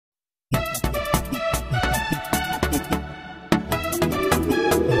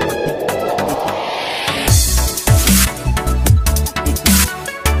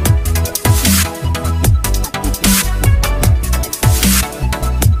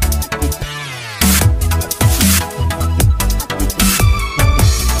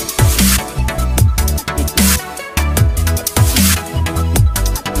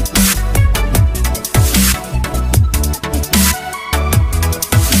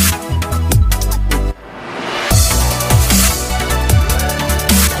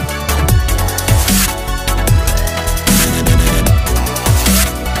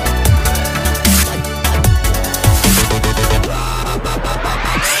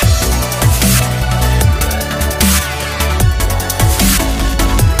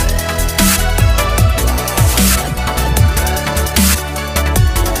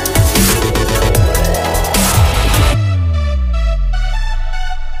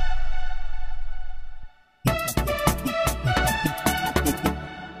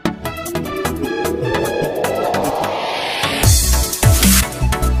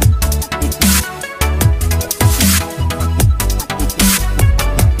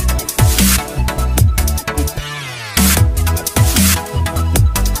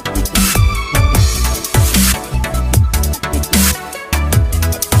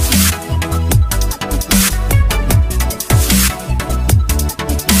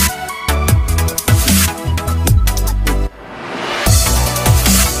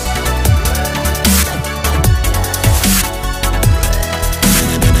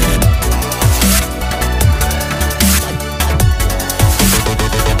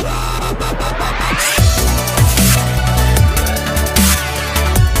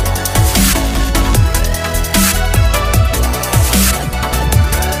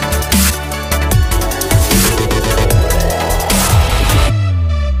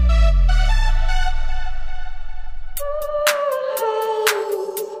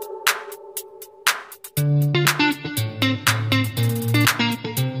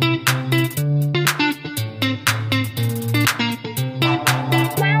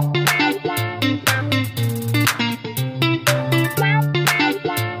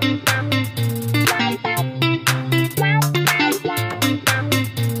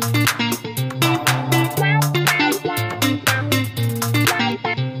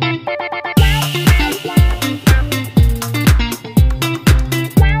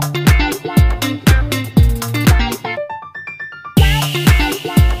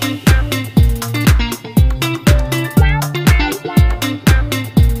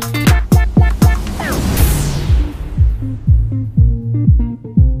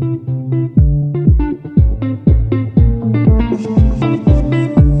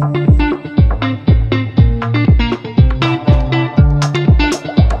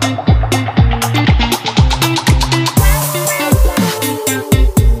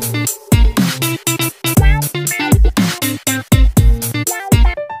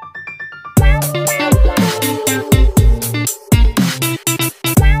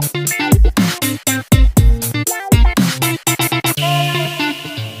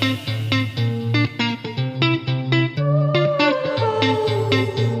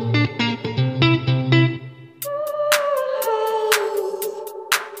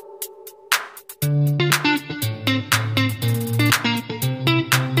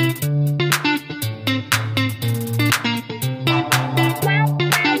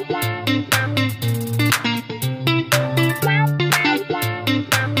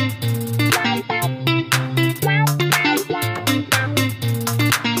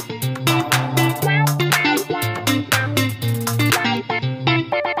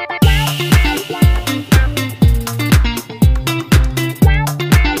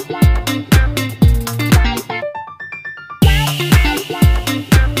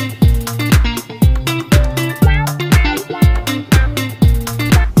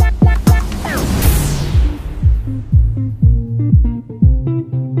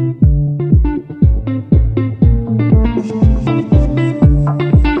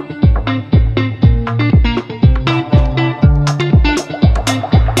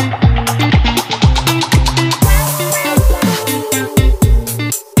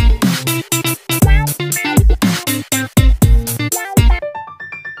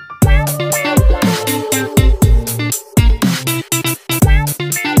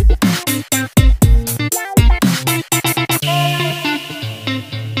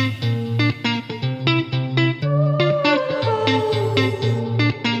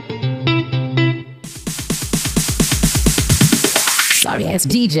Sorry-ass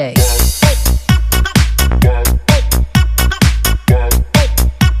DJ.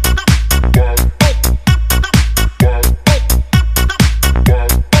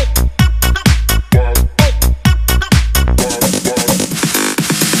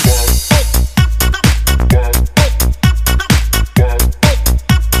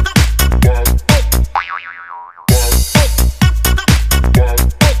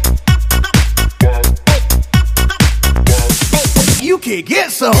 You can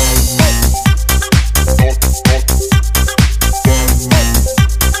get some.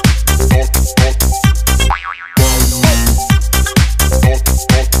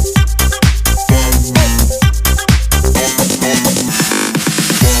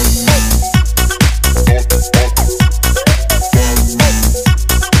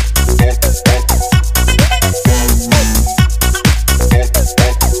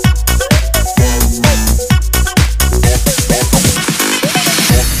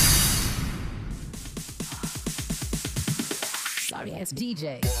 Sorry-ass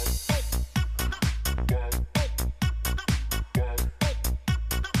DJ.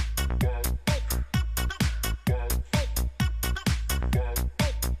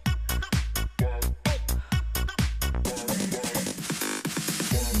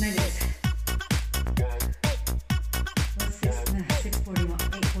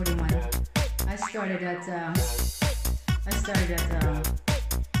 I started at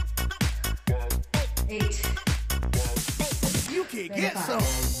 8. You can get some.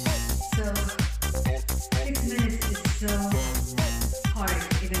 So 6 minutes is so hard,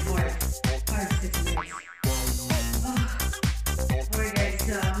 even hard. Hard 6 minutes. Alright guys,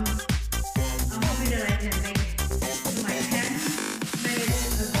 I'm hoping that I can make it to my 10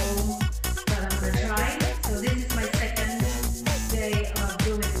 minutes ago, but I'm gonna try. So this is my second day of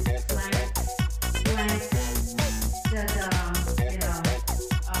doing planks that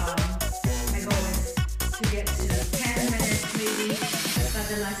my goal is to get to 10 minutes maybe. But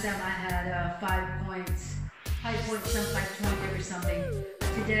the last time I had 5 points, 5.20 or something.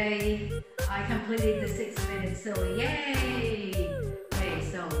 Today I completed the 6 minutes, so yay! Okay,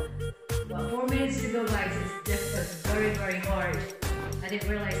 so 4 minutes to go, guys. It's very, very hard. I didn't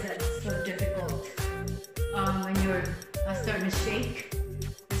realize that it's so difficult. When you're starting to shake,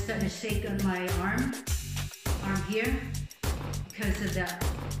 I'm starting to shake on my arm here because of the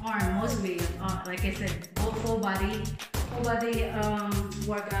arm. Mostly, like I said, full body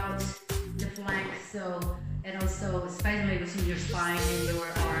workout, the flank. So, and also especially between your spine and your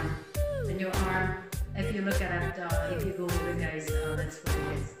arm. And your arm, if you look at it, if you Google it, guys, that's what it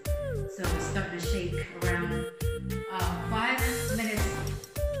is. So it's starting to shake around 5 minutes.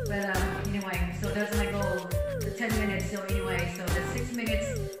 But anyway, so that's my goal, the 10 minutes. So anyway, so the 6 minutes,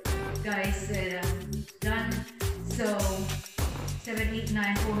 guys, done. So 7, 8,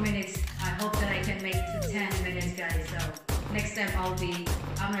 9, 4 minutes. I hope that I can make it to 10 minutes, guys. So next time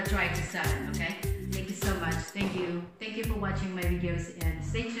I'm gonna try to 7, okay? Thank you so much. Thank you. Thank you for watching my videos, and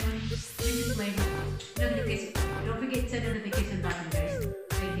stay tuned. Please play notification. Don't forget to hit the notification button, guys.